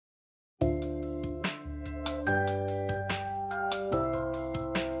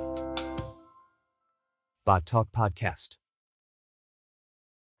BotTalk podcast.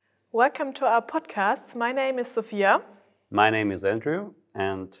 Welcome to our podcast. My name is Sophia. My name is Andrew,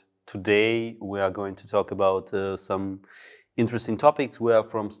 and today we are going to talk about some interesting topics. We are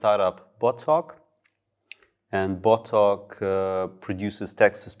from startup BotTalk, and BotTalk produces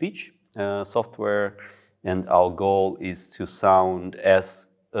text-to-speech software, and our goal is to sound as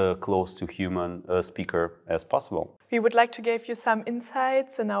close to human speaker as possible. We would like to give you some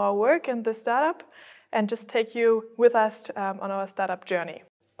insights in our work in the startup and just take you with us on our startup journey.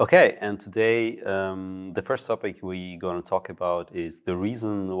 Okay, and today the first topic we're going to talk about is the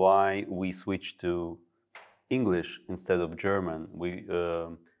reason why we switched to English instead of German. We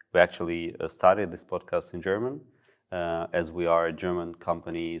actually started this podcast in German as we are a German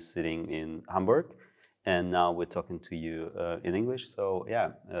company sitting in Hamburg, and now we're talking to you in English. So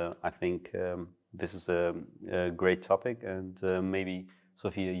yeah, I think this is a great topic, and maybe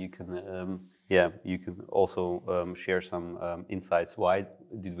Sophia, you can you can also share some insights. Why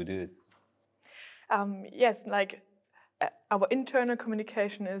did we do it? Yes, like our internal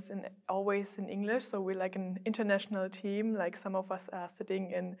communication is always in English, so we're like an international team. Like some of us are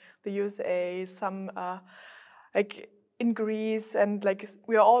sitting in the USA, some are like in Greece, and like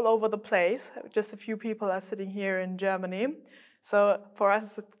we are all over the place. Just a few people are sitting here in Germany. So for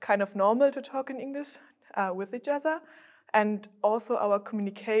us, it's kind of normal to talk in English with each other. And also our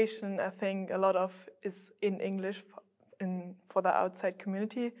communication, I think a lot of is in English for the outside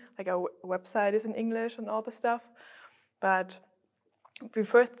community. Like our website is in English and all the stuff. But we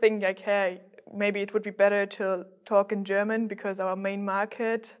first think like, hey, maybe it would be better to talk in German because our main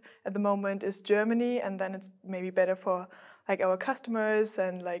market at the moment is Germany, and then it's maybe better for like our customers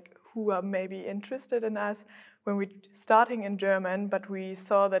and like who are maybe interested in us when we're starting in German. But we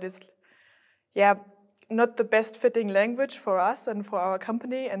saw that it's not the best fitting language for us and for our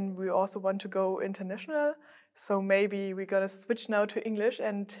company, and we also want to go international. So maybe we're gonna switch now to English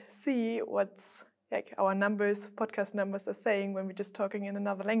and see what's like our podcast numbers are saying when we're just talking in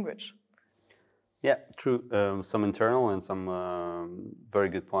another language. Yeah, true. Some internal and some very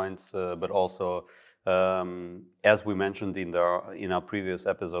good points, but also, as we mentioned in our previous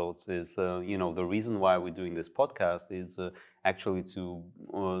episodes, is the reason why we're doing this podcast is actually to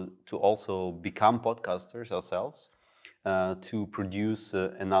also become podcasters ourselves, to produce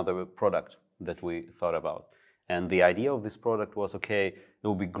another product that we thought about. And the idea of this product was, okay, it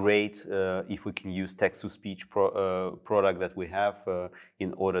would be great if we can use text-to-speech product that we have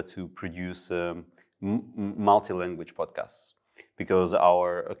in order to produce multi-language podcasts. Because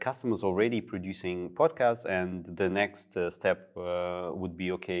our customers already producing podcasts, and the next step would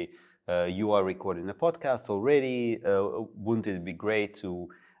be, okay, you are recording a podcast already, wouldn't it be great to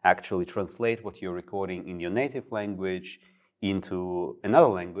actually translate what you're recording in your native language into another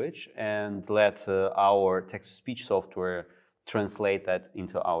language and let our text-to-speech software translate that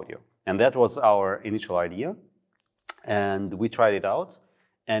into audio. And that was our initial idea, and we tried it out.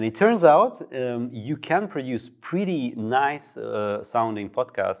 And it turns out you can produce pretty nice sounding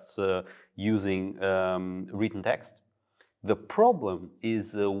podcasts using written text. The problem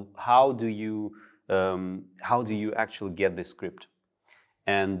is how do you actually get the script?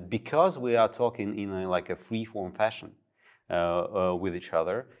 And because we are talking in a free-form fashion with each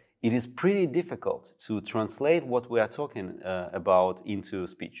other, it is pretty difficult to translate what we are talking about into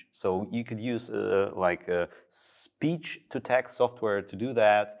speech. So you could use speech-to-text software to do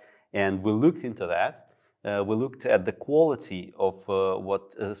that, and we looked into that. We looked at the quality of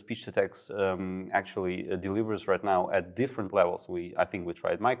what speech-to-text actually delivers right now at different levels. I think we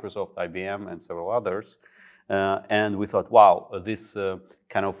tried Microsoft, IBM, and several others. And we thought, wow, this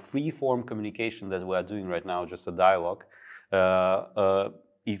kind of free-form communication that we are doing right now, just a dialogue,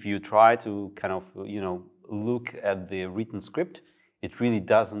 if you try to kind of, look at the written script, it really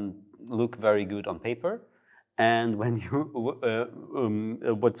doesn't look very good on paper. And when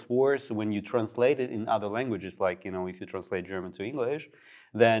what's worse, when you translate it in other languages, like, if you translate German to English,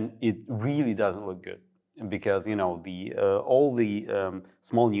 then it really doesn't look good. Because, all the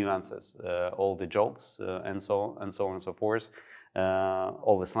small nuances, all the jokes, and so on and so forth,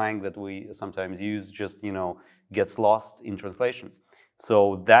 all the slang that we sometimes use just, gets lost in translation.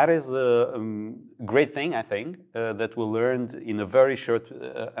 So that is a great thing, I think, that we learned in a very short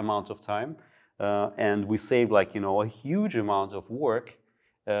amount of time. And we saved a huge amount of work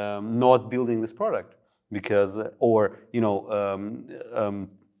not building this product. Because,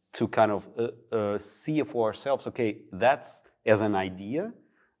 to kind of see for ourselves, okay, that's as an idea,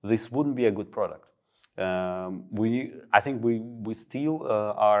 this wouldn't be a good product. I think we still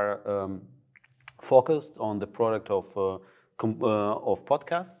are focused on the product of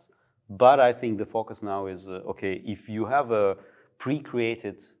podcasts, But I think the focus now is, okay, if you have a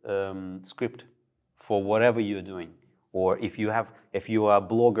pre-created script for whatever you're doing, or if you are a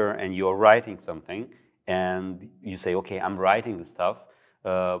blogger and you're writing something and you say, okay, I'm writing this stuff,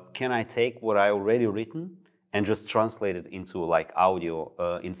 can I take what I already written and just translate it into like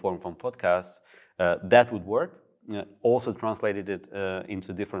audio in form from podcasts? That would work. Also translated it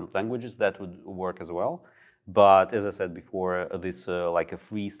into different languages, that would work as well. But as I said before, this like a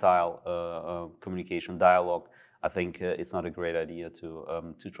freestyle communication dialogue, I think it's not a great idea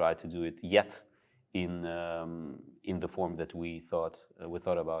to try to do it yet in the form that we thought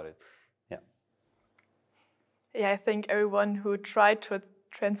about it. Yeah. Yeah, I think everyone who tried to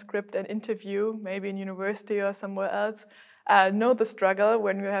transcript an interview, maybe in university or somewhere else, know the struggle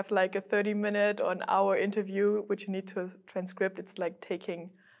when you have like a 30-minute or an hour interview, which you need to transcript. It's like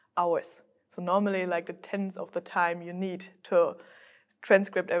taking hours. So normally like the tenth of the time you need to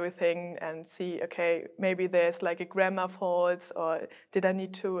transcript everything and see, okay, maybe there's like a grammar fault, or did I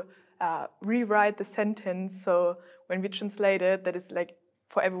need to rewrite the sentence so when we translate it, that is like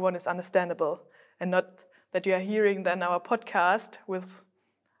for everyone is understandable, and not that you are hearing then our podcast with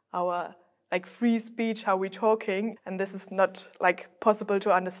our like free speech, how we're talking, and this is not like possible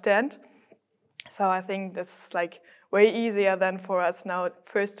to understand. So I think this is like way easier than for us now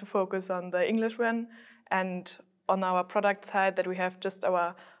first to focus on the English one, and on our product side that we have just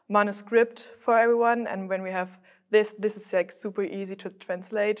our manuscript for everyone, and when we have this is like super easy to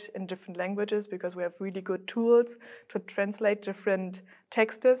translate in different languages because we have really good tools to translate different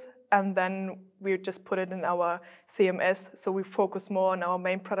texts, and then we just put it in our CMS. So we focus more on our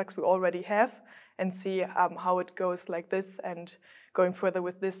main products we already have and see how it goes like this, and going further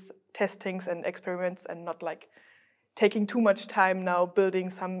with this testings and experiments, and not like taking too much time now building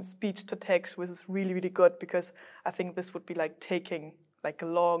some speech to text, which is really, really good, because I think this would be like taking like a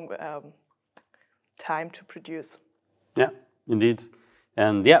long time to produce. Yeah, indeed.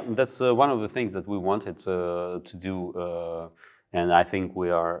 And yeah, that's one of the things that we wanted to do. And I think we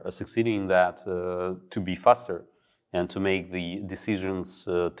are succeeding in that, to be faster and to make the decisions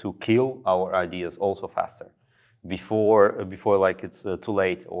to kill our ideas also faster. Before like it's too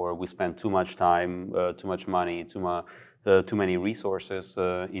late, or we spend too much time, too much money, too many resources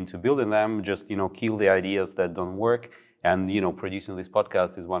into building them. Just kill the ideas that don't work. And producing this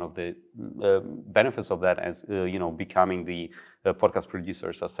podcast is one of the benefits of that, as becoming the podcast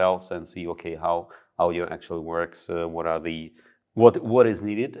producers ourselves and see, okay, how audio actually works, what is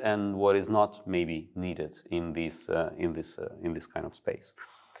needed and what is not maybe needed in this kind of space.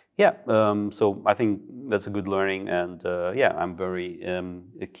 Yeah, so I think that's a good learning, and yeah, I'm very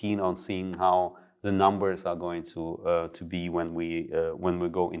keen on seeing how the numbers are going to be when we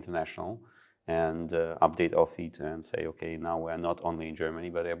go international, and update our feed and say, okay, now we're not only in Germany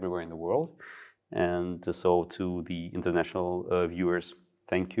but everywhere in the world. And so to the international viewers,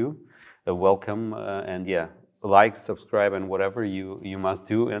 thank you, welcome, and yeah, like, subscribe, and whatever you must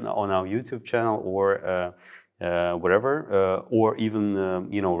do on our YouTube channel, or whatever, or even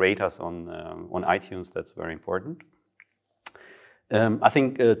rate us on iTunes. That's very important. I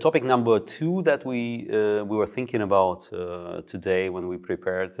think topic number 2 that we were thinking about today when we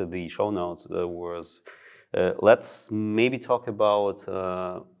prepared the show notes was, let's maybe talk about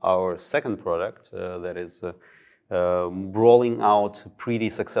our second product that is rolling out pretty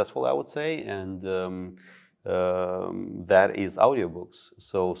successful, I would say, and that is audiobooks.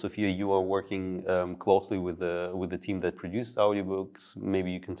 So Sophia, you are working closely with the team that produces audiobooks.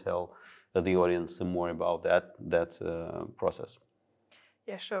 Maybe you can tell the audience some more about that process.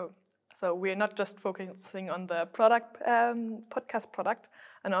 Yeah, sure. So we're not just focusing on the product, podcast product,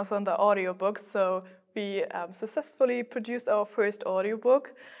 and also on the audiobooks. So we successfully produced our first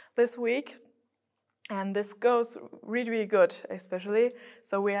audiobook this week, and this goes really, really good, especially.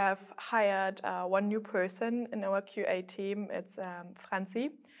 So we have hired one new person in our QA team. It's Franzi.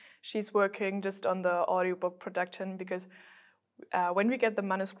 She's working just on the audiobook production, because when we get the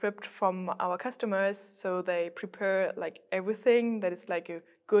manuscript from our customers, so they prepare like everything that is like a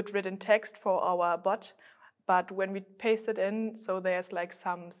good written text for our bot. But when we paste it in, so there's like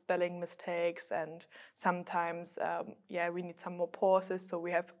some spelling mistakes, and sometimes, we need some more pauses, so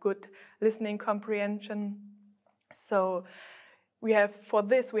we have good listening comprehension. So we have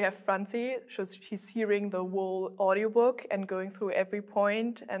Franzi. She's hearing the whole audiobook and going through every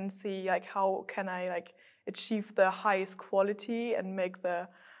point and see like how can I like achieve the highest quality and make the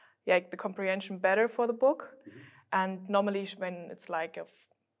comprehension better for the book. Mm-hmm. And normally when it's like a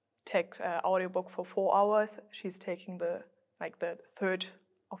audiobook for 4 hours, she's taking the third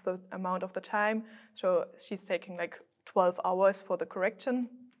of the amount of the time. So she's taking like 12 hours for the correction.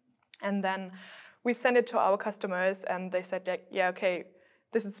 And then we sent it to our customers, and they said, like, yeah, okay,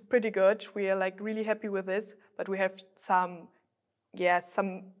 this is pretty good. We are like really happy with this, but we have some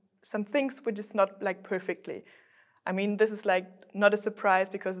things which is not like perfectly. I mean, this is like not a surprise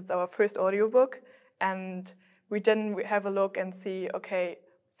because it's our first audiobook, and we then have a look and see, okay,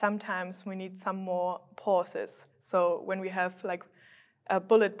 sometimes we need some more pauses. So when we have like a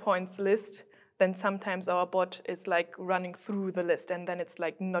bullet points list, then sometimes our bot is like running through the list, and then it's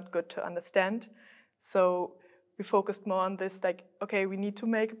like not good to understand. So we focused more on this, like, okay, we need to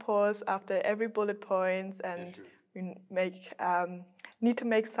make a pause after every bullet points, and we need to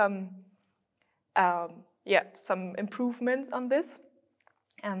make some improvements on this.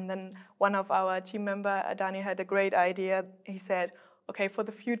 And then one of our team member, Adani, had a great idea. He said, okay, for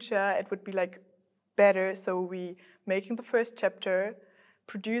the future, it would be like better. So we making the first chapter,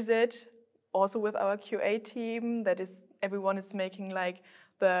 produce it also with our QA team. That is, everyone is making like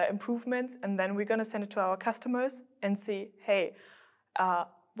the improvements, and then we're gonna send it to our customers and see, hey,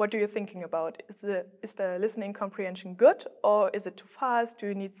 what are you thinking about? Is the listening comprehension good, or is it too fast? Do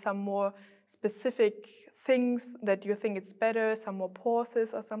you need some more specific things that you think it's better, some more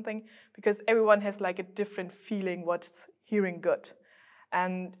pauses or something? Because everyone has like a different feeling what's hearing good.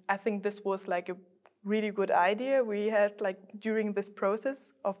 And I think this was like a really good idea we had like during this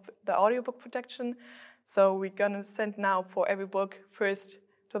process of the audiobook production. So we're gonna send now for every book first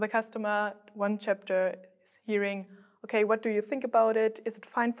to the customer, one chapter is hearing, okay, what do you think about it? Is it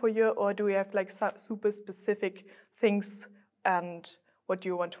fine for you, or do we have like super specific things, and what do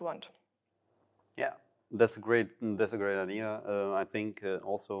you want? Yeah, that's a great idea. I think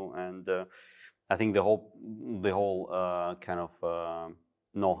also, and I think the whole kind of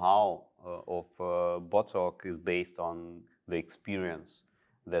know-how of BotTalk is based on the experience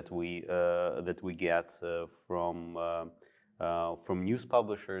that we get from news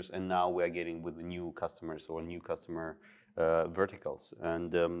publishers, and now we are getting with the new customers or new customer verticals.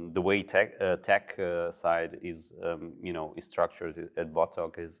 And the way tech side is is structured at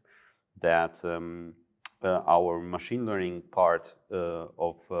BotTalk is that our machine learning part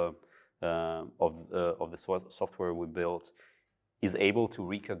of the software we built is able to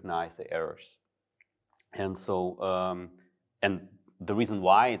recognize the errors. And so, and the reason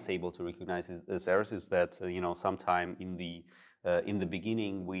why it's able to recognize these errors is that sometime in the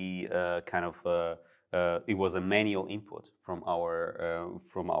beginning we it was a manual input from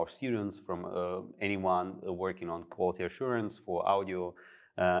our students, from anyone working on quality assurance for audio,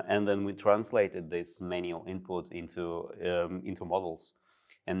 and then we translated this manual input into models.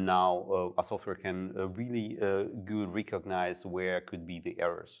 And now our software can really good recognize where could be the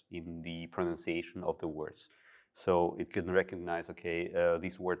errors in the pronunciation of the words. So it can recognize, okay,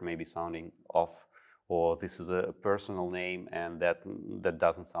 this word may be sounding off, or this is a personal name, and that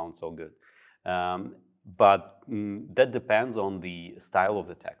doesn't sound so good. But that depends on the style of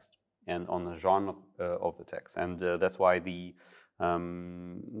the text and on the genre of the text, and that's why the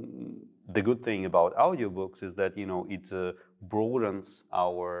good thing about audiobooks is that it broadens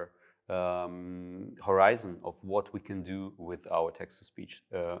our horizon of what we can do with our text-to-speech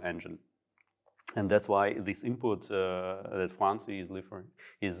engine. And that's why this input that Franzi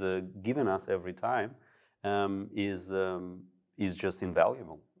is giving us every time is just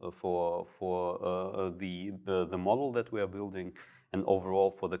invaluable for the model that we are building, and overall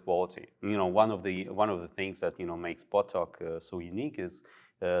for the quality. One of the things that makes BotTalk so unique is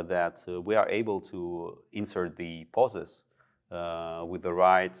that we are able to insert the pauses with the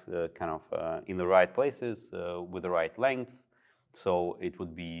right in the right places with the right length. So it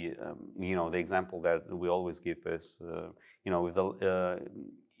would be, the example that we always give is,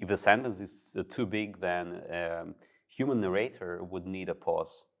 if the sentence is too big, then human narrator would need a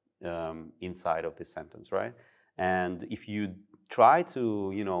pause inside of this sentence, right? And if you try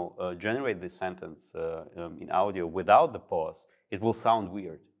to, generate this sentence in audio without the pause, it will sound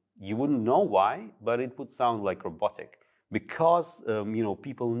weird. You wouldn't know why, but it would sound like robotic, because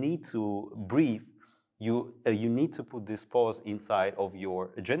people need to breathe. You need to put this pause inside of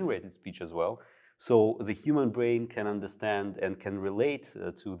your generated speech as well, so the human brain can understand and can relate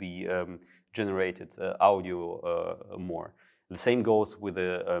to the generated audio more. The same goes with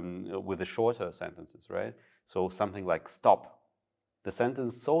the shorter sentences, right? So something like stop. The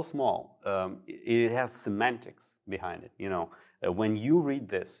sentence is so small, it has semantics behind it. When you read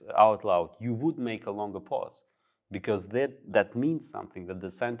this out loud, you would make a longer pause, because that means something, that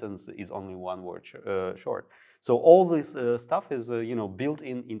the sentence is only one word short. So all this stuff is built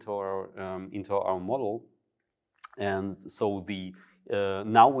into our model, and so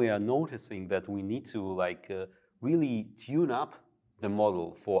now we are noticing that we need to really tune up the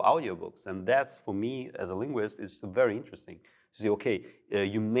model for audiobooks, and that's for me as a linguist is very interesting to see. Okay,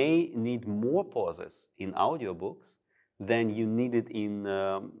 you may need more pauses in audiobooks than you needed in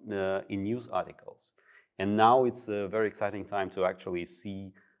news articles, and now it's a very exciting time to actually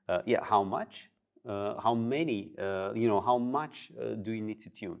see, how much, how many, how much do you need to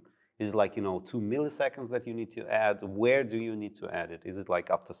tune? Is it like 2 milliseconds that you need to add? Where do you need to add it? Is it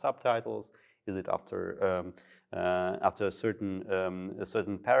like after subtitles? Is it after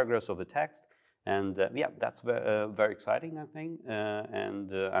certain paragraphs of the text? And that's very exciting, I think.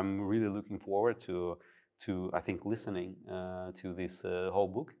 And I'm really looking forward to I think listening to this whole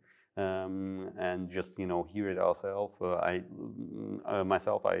book. And just hear it ourselves. I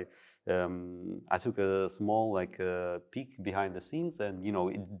took a small peek behind the scenes, and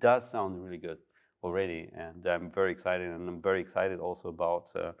it does sound really good already, and I'm very excited. And I'm very excited also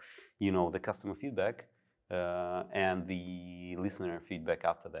about the customer feedback and the listener feedback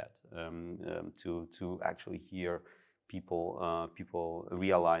after that, to actually hear people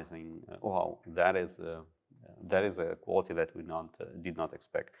realizing, wow, that is a quality that we did not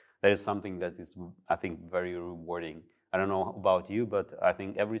expect. That is something that is, I think, very rewarding. I don't know about you, but I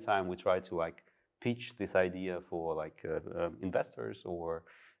think every time we try to pitch this idea for investors or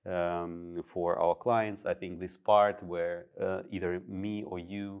for our clients, I think this part where either me or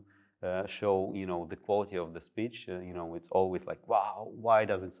you show the quality of the speech, it's always like, wow, why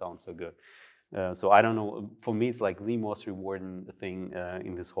does it sound so good? So I don't know, for me it's the most rewarding thing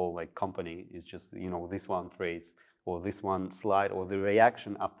in this whole company is just this one phrase or this one slide or the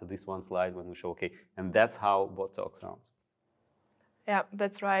reaction after this one slide when we show, okay, and that's how BotTalk sounds. Yeah,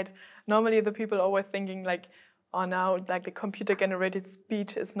 that's right. Normally the people are always thinking oh, now the computer generated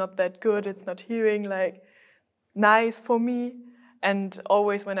speech is not that good, it's not hearing nice for me. And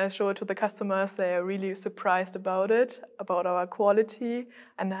always when I show it to the customers, they are really surprised about it, about our quality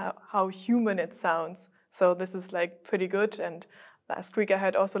and how human it sounds. So this is pretty good. And last week I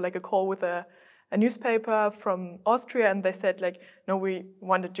had also a call with a newspaper from Austria, and they said no, we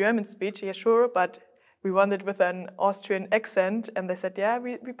want a German speech, yeah sure, but we want it with an Austrian accent. And they said, yeah,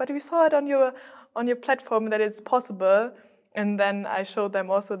 but we saw it on your platform that it's possible. And then I showed them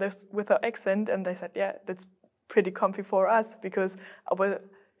also this with our accent, and they said, yeah, that's pretty comfy for us because our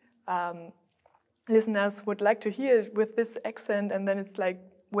listeners would like to hear it with this accent, and then it's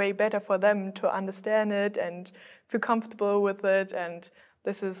way better for them to understand it and feel comfortable with it. And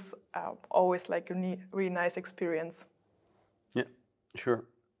this is always a really nice experience. Yeah, sure.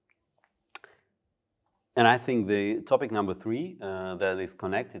 And I think the topic number 3 that is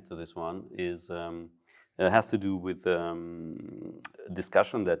connected to this one is has to do with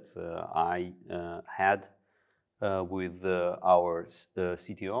discussion that I had with our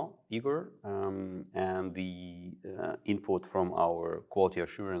CTO, Igor, and the input from our quality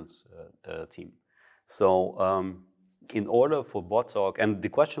assurance team. So in order for BotTalk, and the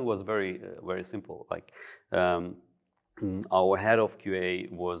question was very, very simple, our head of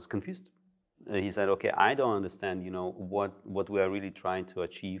QA was confused. He said, okay, I don't understand, what we are really trying to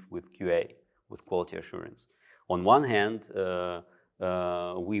achieve with QA, with quality assurance. On one hand,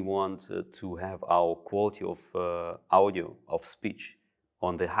 we want to have our quality of audio, of speech,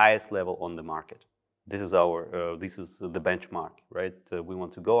 on the highest level on the market. This is the benchmark, right? We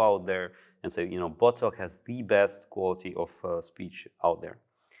want to go out there and say, BotTalk has the best quality of speech out there.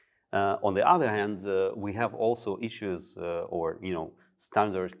 On the other hand, we have also issues or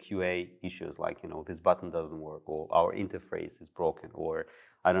standard QA issues this button doesn't work, or our interface is broken, or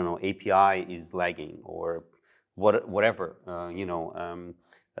I don't know, API is lagging, or whatever,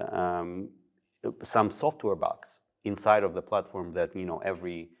 some software bugs inside of the platform that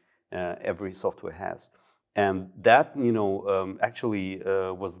every software has. And that actually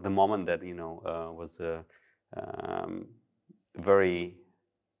was the moment that was very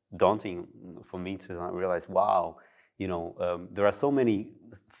daunting for me to realize, wow, there are so many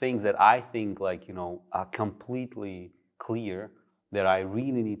things that I think are completely clear that I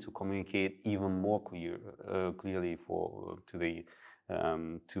really need to communicate even more clearly to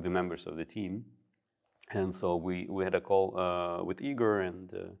the members of the team. And so we had a call with Igor,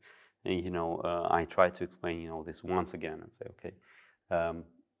 and I tried to explain this once again and say, okay,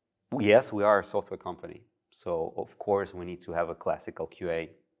 yes, we are a software company, so of course we need to have a classical QA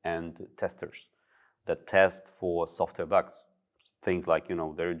and testers that test for software bugs, things like the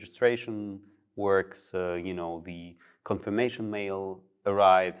registration works, the confirmation mail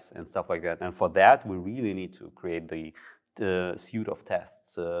arrives and stuff like that. And for that, we really need to create the suite of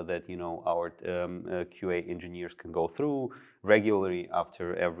tests that our QA engineers can go through regularly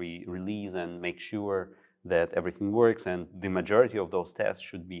after every release and make sure that everything works, and the majority of those tests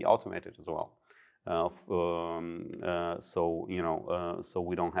should be automated as well. So so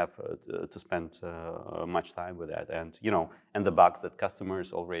we don't have to spend much time with that, and and the bugs that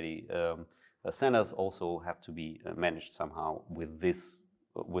customers already send us also have to be managed somehow with this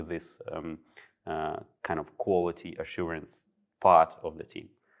kind of quality assurance part of the team.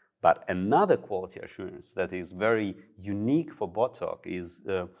 But another quality assurance that is very unique for BotTalk is,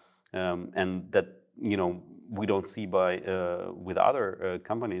 and that we don't see with other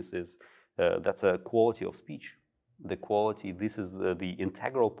companies, is that's a quality of speech. The quality. This is the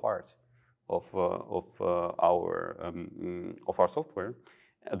integral part of our software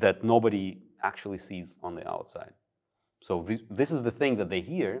that nobody actually sees on the outside. So this is the thing that they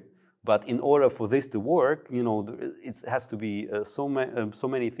hear. But in order for this to work, it has to be so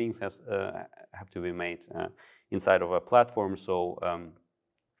many things have to be made inside of a platform. So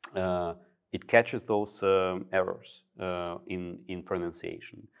it catches those errors in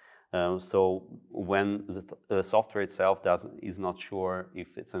pronunciation. So when the software itself is not sure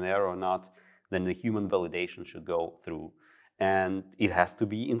if it's an error or not, then the human validation should go through. And it has to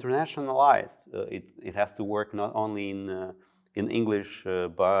be internationalized. It has to work not only in English,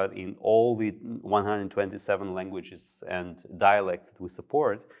 but in all the 127 languages and dialects that we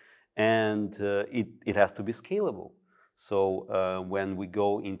support. And it has to be scalable. So when we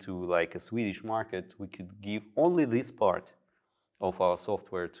go into like a Swedish market, we could give only this part of our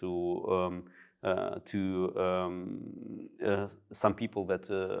software to some people that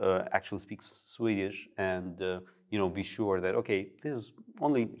actually speak Swedish, and be sure that this is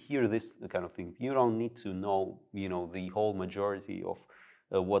only hear this kind of thing. You don't need to know the whole majority of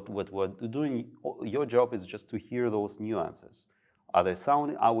what doing. Your job is just to hear those nuances. Are they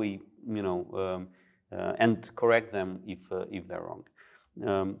sound? Are we and correct them if they're wrong.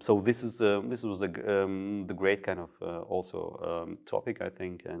 So this was the great kind of also topic, I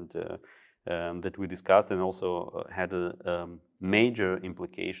think, and that we discussed, and also had major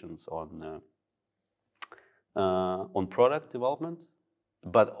implications on product development,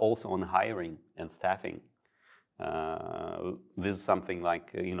 but also on hiring and staffing. This is something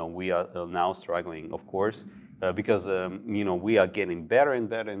like we are now struggling, of course, because we are getting better and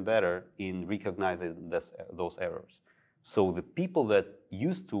better and better in recognizing those errors. So the people that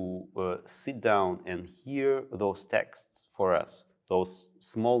used to sit down and hear those texts for us, those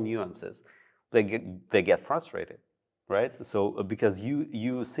small nuances, they get frustrated, right? So because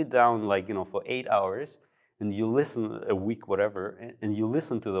you sit down for 8 hours and you listen a week, whatever, and you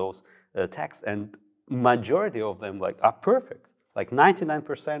listen to those texts, and majority of them are perfect.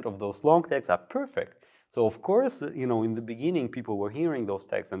 99% of those long texts are perfect. So of course, in the beginning, people were hearing those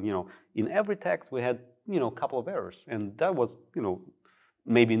texts, and in every text we had a couple of errors, and that was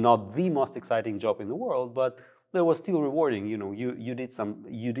maybe not the most exciting job in the world, but that was still rewarding. You did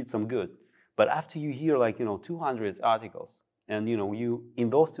some good. But after you hear 200 articles, and in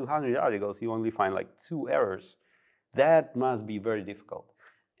those 200 articles you only find 2 errors, that must be very difficult.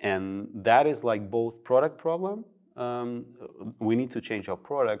 And that is both product problem. We need to change our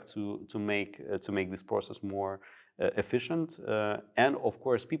product to make this process more efficient, and of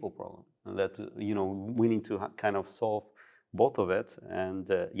course people problem that we need to kind of solve both of it. And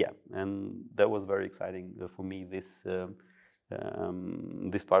and that was very exciting for me this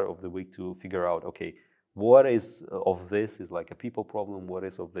part of the week, to figure out, okay, what is of this is a people problem, what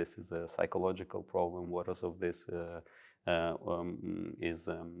is of this is a psychological problem, what is of this is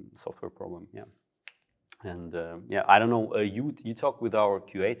software problem. And I don't know, you talk with our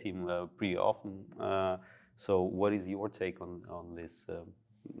QA team pretty often, so what is your take on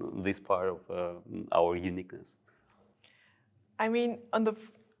this part of our uniqueness? I mean, on the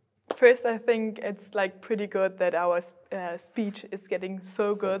first, I think it's pretty good that our speech is getting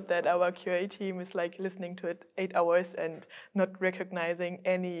so good that our QA team is listening to it 8 hours and not recognizing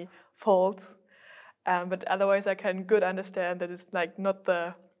any faults. But otherwise, I can good understand that it's not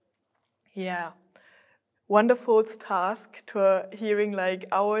the wonderful task to hearing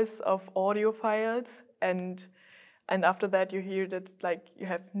hours of audio files, and after that you hear that you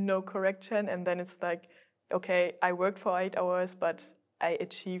have no correction, and then it's okay, I worked for 8 hours, but I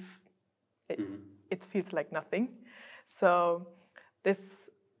achieve it. It feels like nothing. So this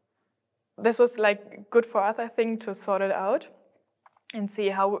was good for us, I think, to sort it out and see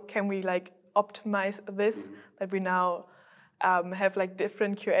how can we optimize this, that we now have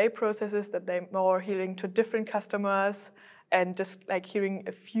different QA processes, that they're more hearing to different customers, and just hearing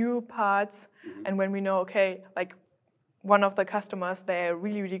a few parts. And when we know, okay, one of the customers, they're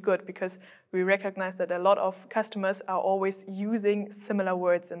really, really good, because we recognize that a lot of customers are always using similar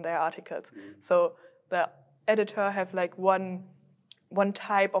words in their articles. So the editor have like one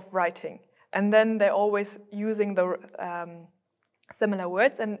type of writing, and then they're always using the similar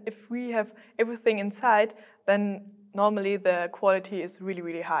words. And if we have everything inside, then normally the quality is really,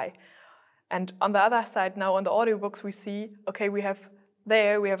 really high. And on the other side, now on the audiobooks, we see, okay, we have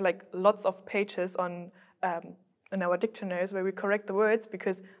like lots of pages on in our dictionaries where we correct the words,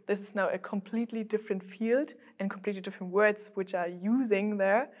 because this is now a completely different field and completely different words which are using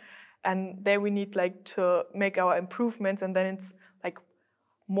there. And there we need like to make our improvements, and then it's like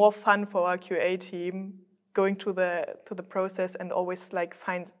more fun for our QA team going to the process and always like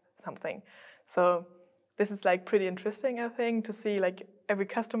find something. So this is like pretty interesting, I think, to see like every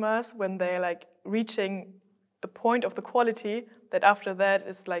customers when they're like reaching a point of the quality that after that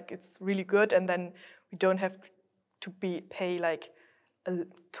is like it's really good, and then we don't have to pay like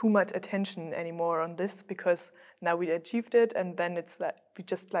too much attention anymore on this, because now we achieved it, and then it's like we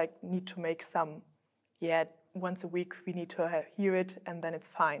just like need to make some, once a week we need to hear it, and then it's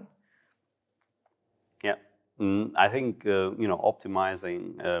fine. Yeah, I think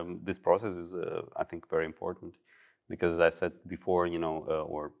optimizing this process is I think very important, because as I said before,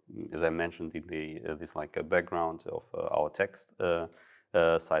 or as I mentioned in the this like a background of our text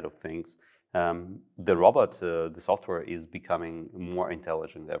side of things. The robot, the software is becoming more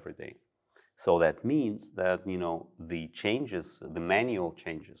intelligent every day. So that means that, the changes, the manual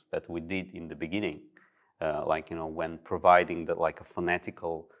changes that we did in the beginning, when providing like a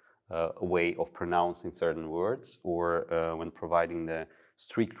phonetical way of pronouncing certain words, or when providing the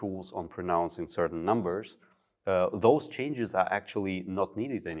strict rules on pronouncing certain numbers, those changes are actually not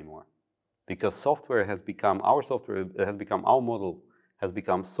needed anymore, because our model has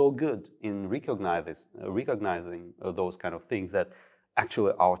become so good in recognizing those kind of things, that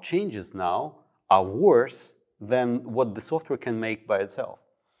actually our changes now are worse than what the software can make by itself.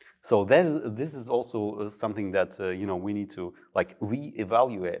 So this is also something that we need to like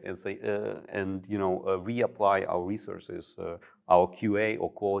reevaluate and say reapply our resources, our QA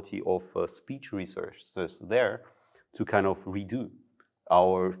or quality of speech resources there, to kind of redo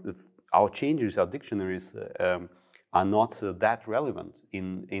our changes. Our dictionaries are not that relevant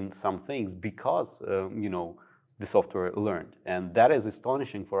in some things, because the software learned, and that is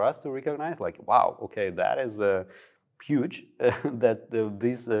astonishing for us to recognize. Like, wow, okay, that is huge. That the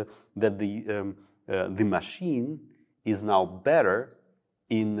machine is now better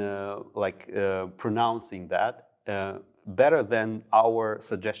in pronouncing that better than our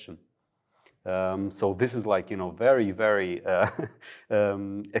suggestion. So this is like very, very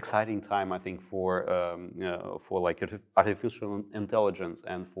exciting time, I think, for like artificial intelligence,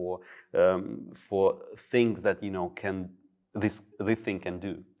 and for things that this thing can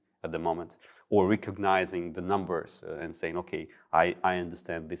do at the moment, or recognizing the numbers and saying, okay, I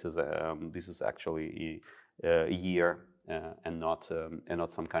understand this is actually a year and not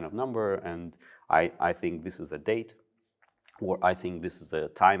some kind of number, and I think this is the date, or I think this is the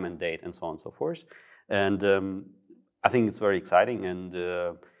time and date, and so on and so forth. And I think it's very exciting, and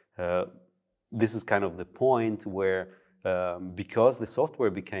this is kind of the point where, because the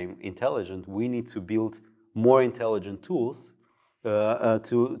software became intelligent, we need to build more intelligent tools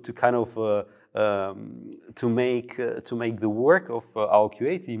to kind of to make the work of our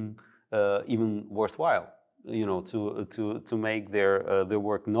QA team even worthwhile. To make their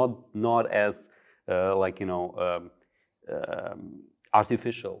work not as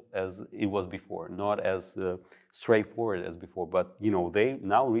artificial as it was before, not as straightforward as before, but they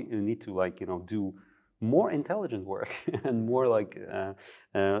now need to do more intelligent work and more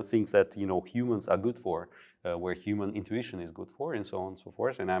things that humans are good for, where human intuition is good for, and so on and so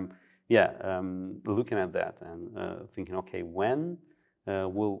forth. And I'm looking at that and thinking, okay, when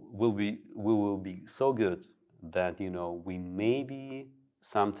we will be so good that we maybe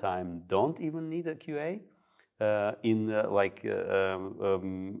sometime don't even need a QA in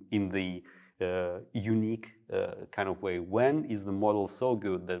the unique kind of way. When is the model so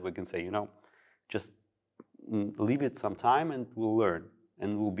good that we can say, just leave it some time and we'll learn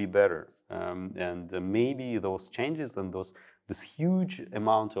and we'll be better. And maybe those changes and this huge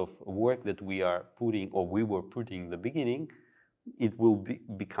amount of work that we are putting, or we were putting in the beginning, it will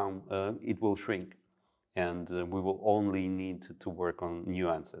it will shrink, and we will only need to work on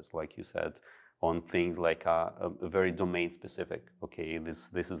nuances, like you said, on things like a very domain specific. Okay, this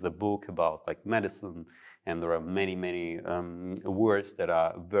is the book about medicine, and there are many words that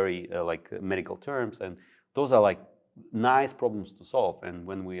are very medical terms, and those are nice problems to solve. And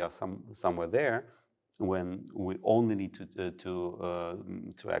when we are somewhere there, when we only need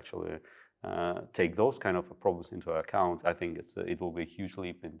to actually take those kind of problems into account, I think it will be a huge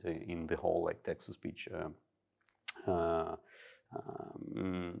leap in the whole like text-to-speech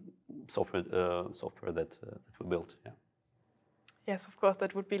software that we built. Yeah. Yes, of course,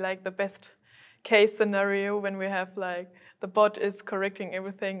 that would be like the best case scenario when we have like the bot is correcting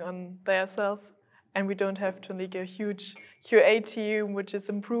everything on their self, and we don't have to like a huge QA team which is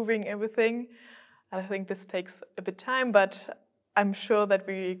improving everything. I think this takes a bit time, but I'm sure that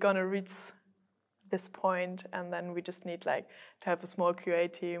we're gonna reach this point, and then we just need like to have a small QA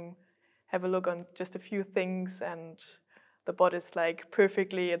team, have a look on just a few things, and the bot is like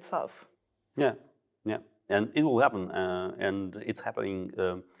perfectly itself. Yeah, yeah, and it will happen, and it's happening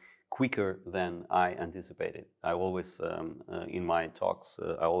quicker than I anticipated. I always, in my talks,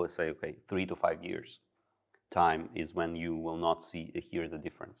 I always say, okay, 3 to 5 years time is when you will not hear the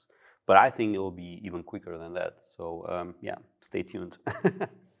difference. But I think it will be even quicker than that. So yeah, stay tuned.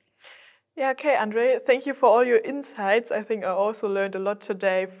 Yeah, okay, Andre, thank you for all your insights. I think I also learned a lot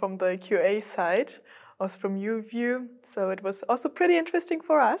today from the QA side, also from your view. So it was also pretty interesting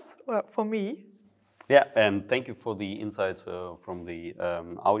for us, or for me. Yeah, and thank you for the insights from the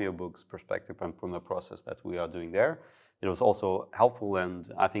audiobooks perspective and from the process that we are doing there. It was also helpful, and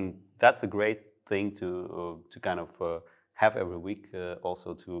I think that's a great thing to kind of have every week,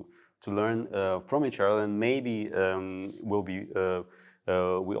 also to learn from each other, and maybe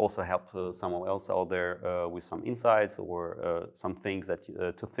we also help someone else out there with some insights or some things that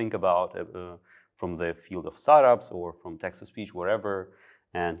to think about from the field of startups or from text-to-speech, wherever.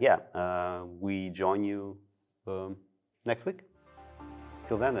 And yeah, we join you next week.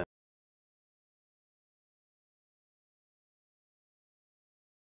 Till then.